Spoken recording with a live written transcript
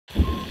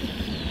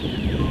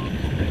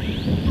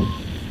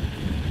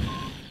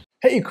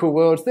Hey cool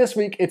worlds, this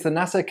week it's the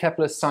NASA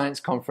Kepler Science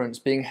Conference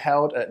being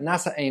held at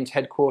NASA Ames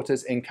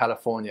headquarters in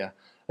California.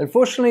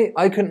 Unfortunately,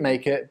 I couldn't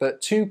make it,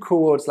 but two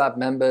Cool Worlds Lab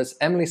members,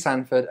 Emily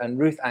Sanford and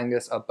Ruth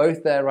Angus, are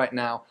both there right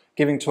now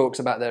giving talks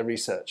about their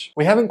research.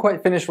 We haven't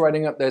quite finished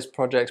writing up those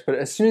projects, but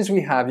as soon as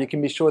we have, you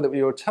can be sure that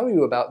we will tell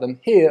you about them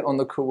here on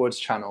the Cool Worlds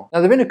channel. Now,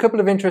 there have been a couple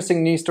of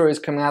interesting news stories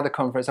coming out of the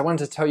conference. I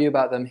wanted to tell you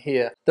about them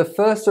here. The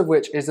first of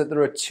which is that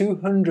there are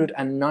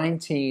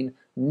 219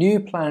 new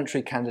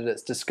planetary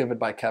candidates discovered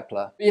by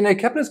Kepler. But, you know,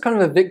 Kepler's kind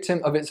of a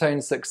victim of its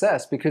own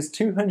success because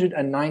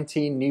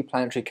 219 new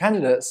planetary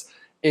candidates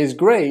is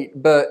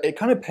great, but it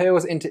kind of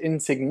pales into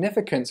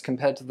insignificance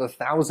compared to the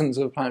thousands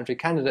of planetary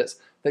candidates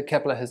that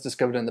Kepler has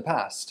discovered in the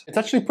past. It's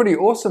actually pretty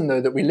awesome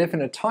though that we live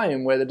in a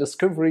time where the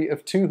discovery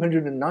of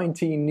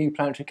 219 new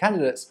planetary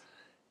candidates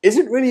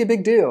isn't really a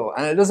big deal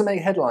and it doesn't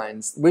make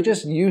headlines. We're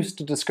just used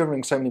to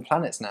discovering so many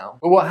planets now.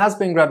 But what has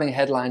been grabbing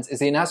headlines is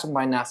the announcement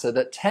by NASA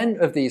that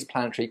 10 of these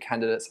planetary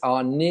candidates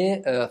are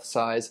near Earth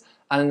size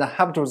and in the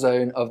habitable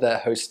zone of their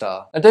host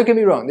star. Now don't get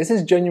me wrong, this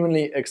is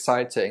genuinely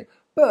exciting.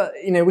 But,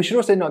 you know, we should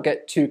also not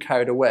get too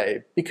carried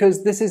away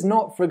because this is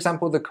not, for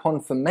example, the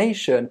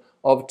confirmation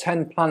of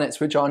 10 planets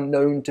which are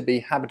known to be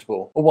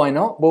habitable. Well, why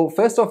not? Well,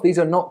 first off, these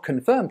are not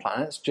confirmed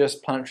planets,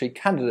 just planetary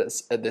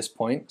candidates at this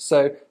point.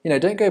 So, you know,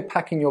 don't go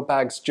packing your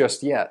bags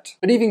just yet.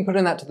 But even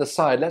putting that to the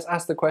side, let's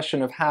ask the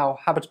question of how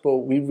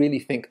habitable we really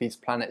think these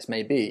planets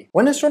may be.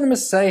 When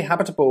astronomers say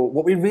habitable,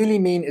 what we really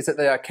mean is that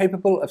they are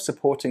capable of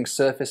supporting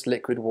surface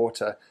liquid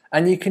water.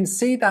 And you can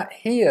see that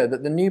here,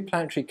 that the new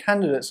planetary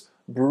candidates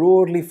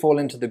broadly fall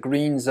into the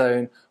green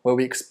zone where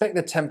we expect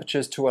the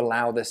temperatures to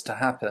allow this to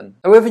happen.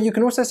 However, you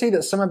can also see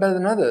that some are better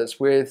than others,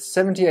 with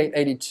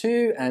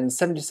 7882 and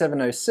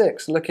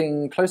 7706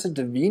 looking closer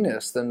to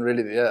Venus than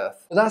really the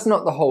Earth. But that's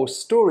not the whole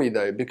story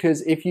though,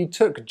 because if you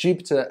took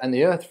Jupiter and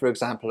the Earth, for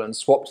example, and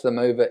swapped them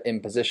over in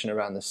position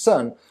around the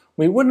Sun,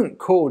 we wouldn't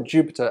call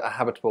Jupiter a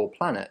habitable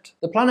planet.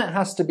 The planet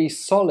has to be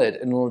solid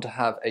in order to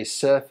have a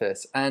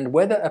surface, and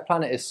whether a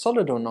planet is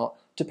solid or not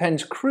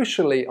depends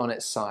crucially on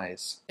its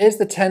size. Here's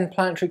the 10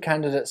 planetary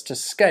candidates to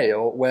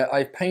scale, where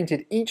I've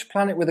painted each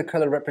planet with a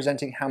colour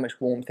representing how much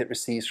warmth it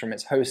receives from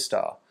its host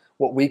star,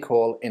 what we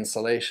call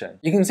insolation.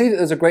 You can see that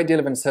there's a great deal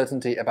of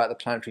uncertainty about the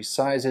planetary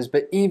sizes,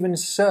 but even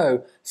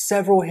so,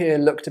 several here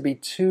look to be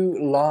too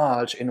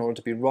large in order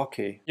to be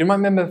rocky. You might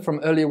remember from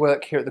earlier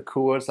work here at the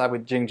Cool Worlds Lab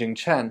with Jingjing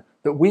Chen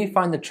that we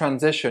find the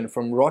transition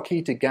from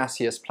rocky to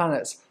gaseous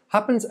planets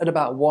happens at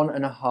about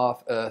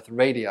 1.5 Earth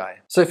radii.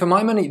 So for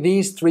my money,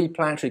 these three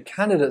planetary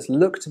candidates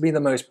look to be the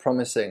most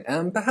promising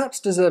and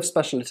perhaps deserve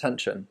special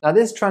attention. Now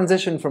this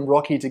transition from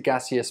rocky to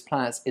gaseous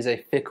planets is a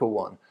fickle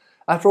one.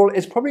 After all,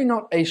 it's probably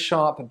not a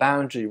sharp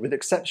boundary with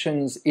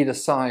exceptions either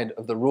side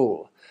of the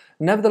rule.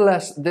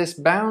 Nevertheless, this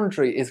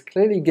boundary is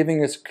clearly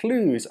giving us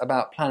clues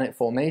about planet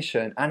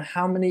formation and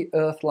how many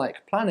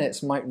Earth-like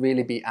planets might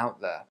really be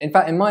out there. In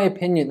fact, in my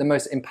opinion, the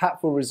most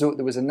impactful result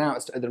that was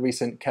announced at the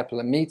recent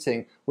Kepler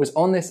meeting was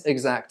on this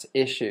exact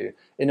issue,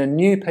 in a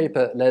new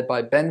paper led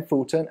by Ben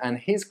Fulton and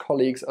his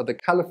colleagues of the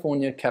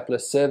California Kepler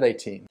Survey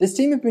team. This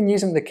team have been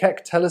using the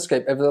Keck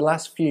telescope over the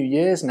last few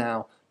years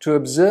now to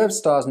observe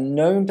stars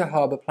known to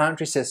harbour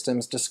planetary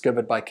systems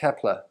discovered by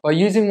Kepler. By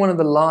using one of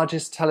the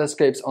largest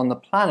telescopes on the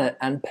planet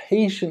and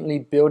patiently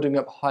building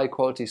up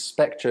high-quality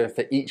spectra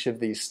for each of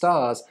these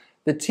stars,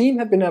 the team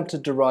have been able to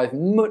derive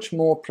much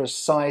more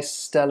precise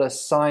stellar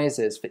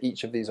sizes for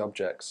each of these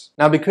objects.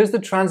 Now, because the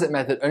transit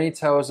method only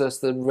tells us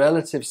the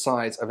relative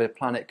size of a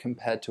planet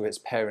compared to its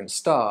parent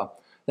star,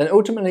 then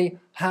ultimately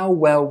how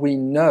well we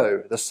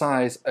know the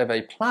size of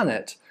a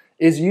planet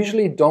is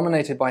usually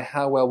dominated by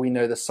how well we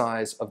know the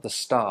size of the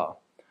star.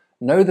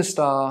 Know the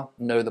star,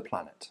 know the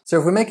planet. So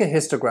if we make a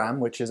histogram,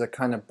 which is a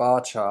kind of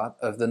bar chart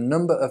of the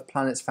number of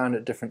planets found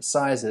at different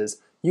sizes,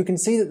 you can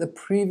see that the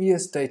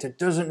previous data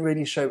doesn't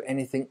really show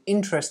anything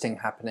interesting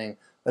happening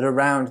at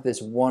around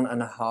this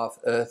 1.5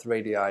 Earth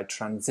radii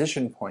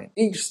transition point.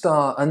 Each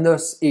star, and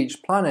thus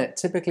each planet,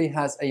 typically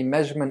has a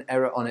measurement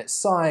error on its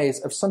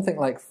size of something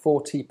like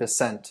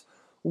 40%.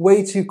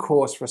 Way too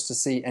coarse for us to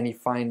see any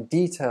fine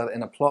detail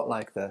in a plot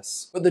like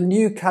this. But the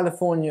new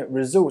California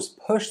results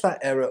push that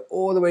error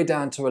all the way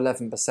down to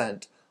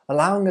 11%,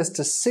 allowing us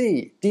to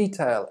see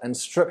detail and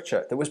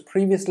structure that was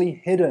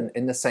previously hidden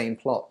in the same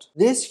plot.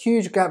 This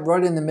huge gap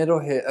right in the middle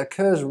here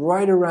occurs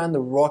right around the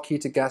rocky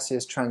to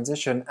gaseous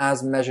transition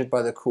as measured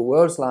by the Cool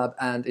Worlds Lab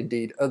and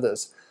indeed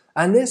others.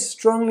 And this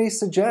strongly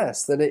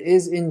suggests that it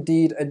is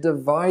indeed a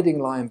dividing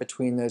line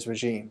between those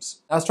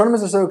regimes.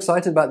 Astronomers are so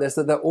excited about this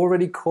that they're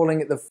already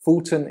calling it the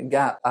Fulton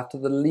Gap after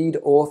the lead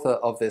author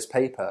of this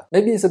paper.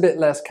 Maybe it's a bit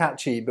less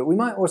catchy, but we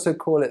might also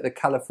call it the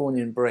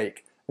Californian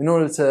break, in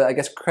order to, I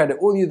guess, credit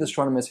all the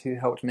astronomers who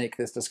helped make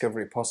this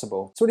discovery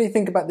possible. So what do you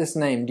think about this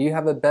name? Do you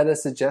have a better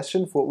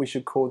suggestion for what we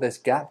should call this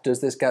gap? Does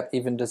this gap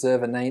even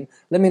deserve a name?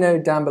 Let me know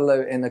down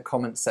below in the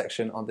comments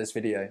section of this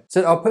video.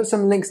 So I'll put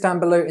some links down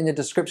below in the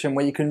description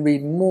where you can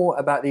read more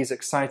about these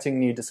exciting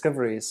new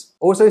discoveries.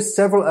 Also,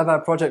 several of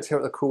our projects here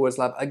at the Cool Worlds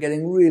Lab are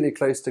getting really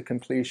close to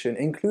completion,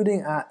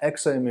 including our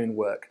exomoon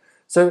work.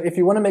 So if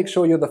you want to make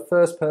sure you're the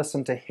first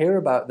person to hear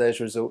about those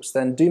results,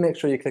 then do make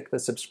sure you click the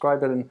subscribe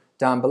button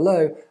down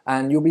below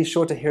and you'll be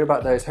sure to hear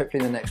about those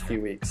hopefully in the next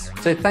few weeks.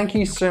 So thank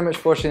you so much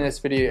for watching this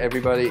video,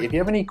 everybody. If you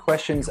have any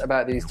questions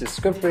about these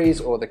discoveries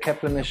or the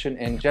Kepler mission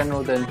in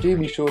general, then do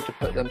be sure to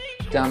put them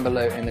down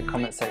below in the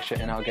comment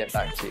section and I'll get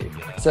back to you.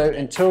 So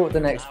until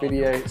the next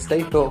video,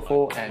 stay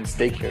thoughtful and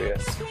stay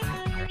curious.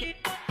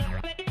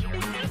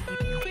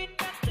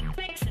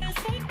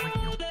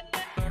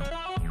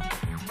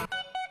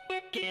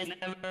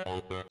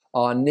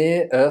 Are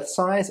near Earth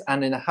size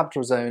and in a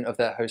habitable zone of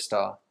their host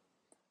star.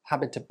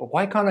 Habitable.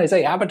 Why can't I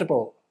say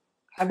habitable?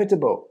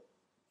 Habitable.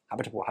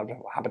 Habitable,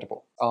 habitable,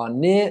 habitable. Are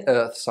near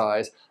Earth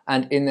size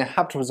and in the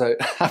habitable zone.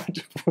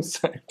 Habitable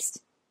zones.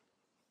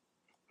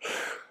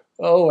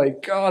 Oh my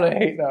god, I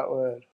hate that word.